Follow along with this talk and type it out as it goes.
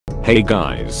Hey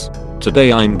guys.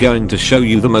 Today I'm going to show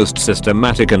you the most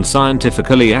systematic and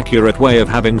scientifically accurate way of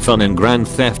having fun in Grand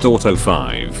Theft Auto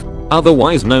 5,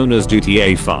 otherwise known as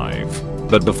GTA 5.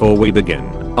 But before we begin,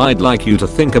 I'd like you to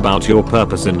think about your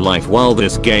purpose in life while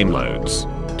this game loads.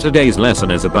 Today's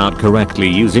lesson is about correctly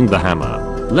using the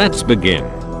hammer. Let's begin.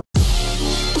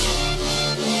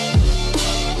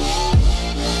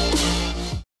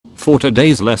 For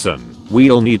today's lesson,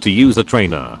 we'll need to use a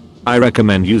trainer. I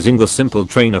recommend using the simple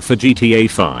trainer for GTA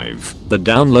 5. The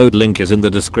download link is in the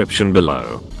description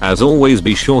below. As always,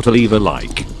 be sure to leave a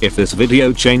like if this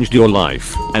video changed your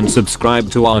life and subscribe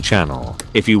to our channel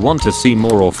if you want to see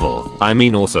more awesome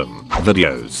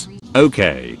videos.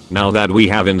 Okay, now that we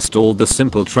have installed the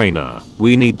simple trainer,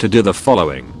 we need to do the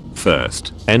following.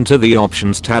 First, enter the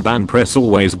options tab and press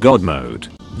always God mode.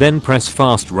 Then press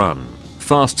fast run,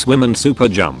 fast swim and super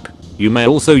jump. You may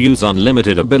also use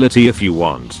unlimited ability if you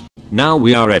want. Now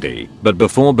we are ready, but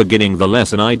before beginning the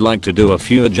lesson I'd like to do a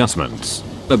few adjustments.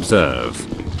 Observe.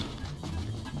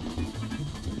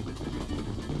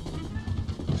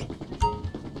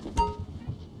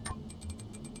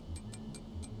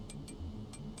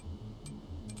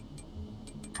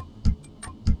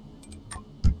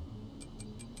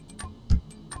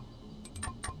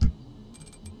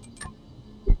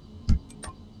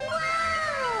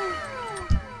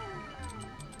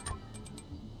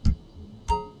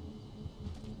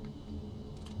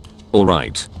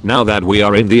 Alright, now that we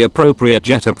are in the appropriate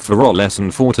getup for our lesson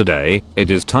for today,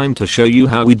 it is time to show you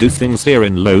how we do things here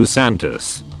in Los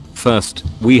Santos. First,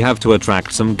 we have to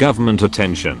attract some government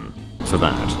attention. For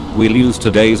that, we'll use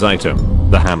today's item,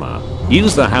 the hammer.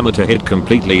 Use the hammer to hit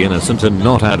completely innocent and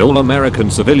not at all American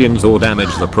civilians or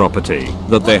damage the property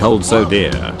that they hold so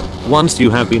dear. Once you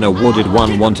have been awarded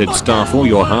one wanted star for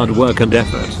your hard work and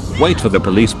effort, wait for the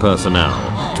police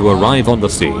personnel to arrive on the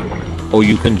scene. Or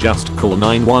you can just call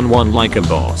 911 like a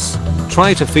boss.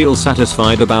 Try to feel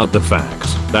satisfied about the fact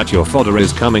that your fodder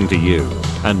is coming to you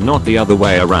and not the other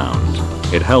way around.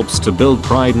 It helps to build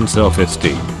pride and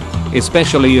self-esteem,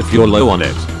 especially if you're low on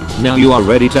it. Now you are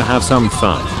ready to have some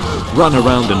fun. Run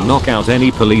around and knock out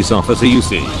any police officer you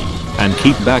see. And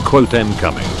keep that quote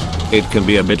coming. It can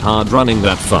be a bit hard running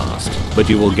that fast, but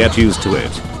you will get used to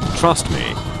it. Trust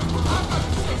me.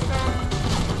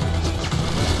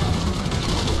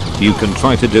 You can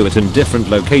try to do it in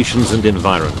different locations and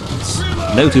environments.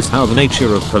 Notice how the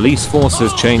nature of police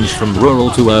forces change from rural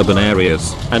to urban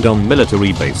areas and on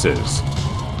military bases.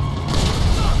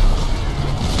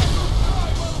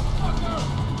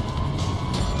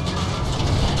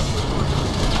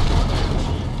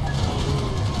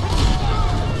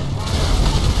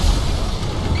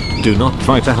 Do not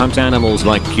try to hunt animals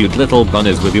like cute little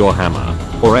bunnies with your hammer,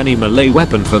 or any melee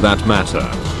weapon for that matter.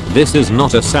 This is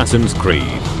not Assassin's Creed,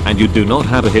 and you do not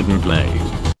have a hidden blade.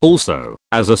 Also,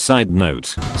 as a side note,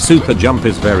 super jump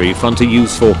is very fun to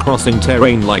use for crossing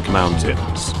terrain like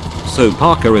mountains. So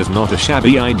parkour is not a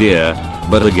shabby idea,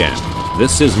 but again,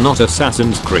 this is not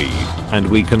Assassin's Creed, and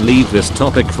we can leave this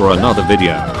topic for another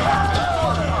video.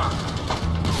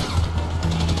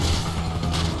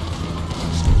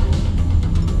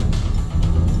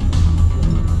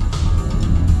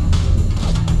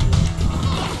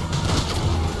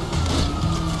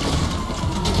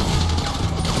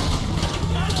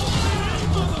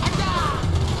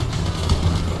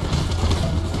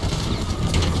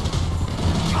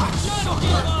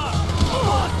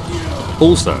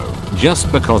 Also,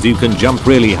 just because you can jump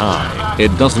really high,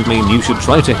 it doesn't mean you should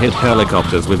try to hit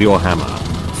helicopters with your hammer.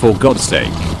 For God's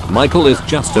sake, Michael is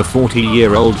just a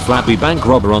 40-year-old flappy bank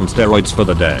robber on steroids for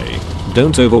the day.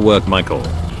 Don't overwork Michael.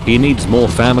 He needs more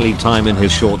family time in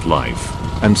his short life.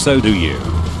 And so do you.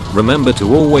 Remember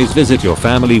to always visit your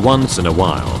family once in a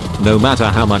while, no matter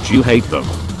how much you hate them.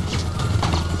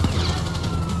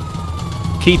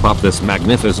 Keep up this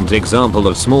magnificent example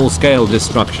of small-scale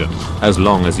destruction as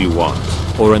long as you want,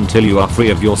 or until you are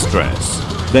free of your stress.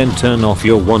 Then turn off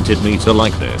your wanted meter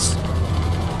like this.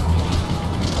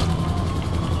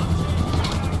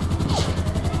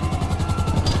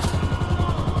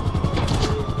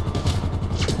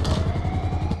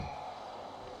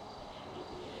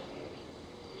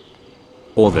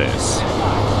 Or this.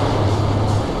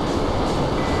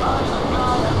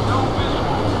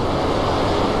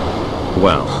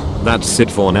 Well, that's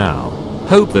it for now.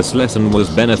 Hope this lesson was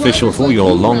beneficial for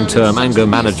your long-term anger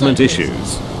management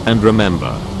issues. And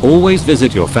remember, always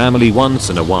visit your family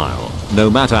once in a while, no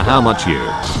matter how much you.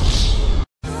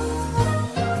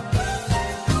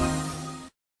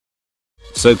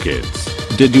 So kids,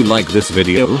 did you like this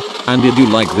video? And did you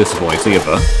like this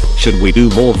voiceover? Should we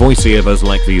do more voiceovers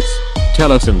like these?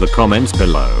 Tell us in the comments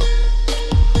below.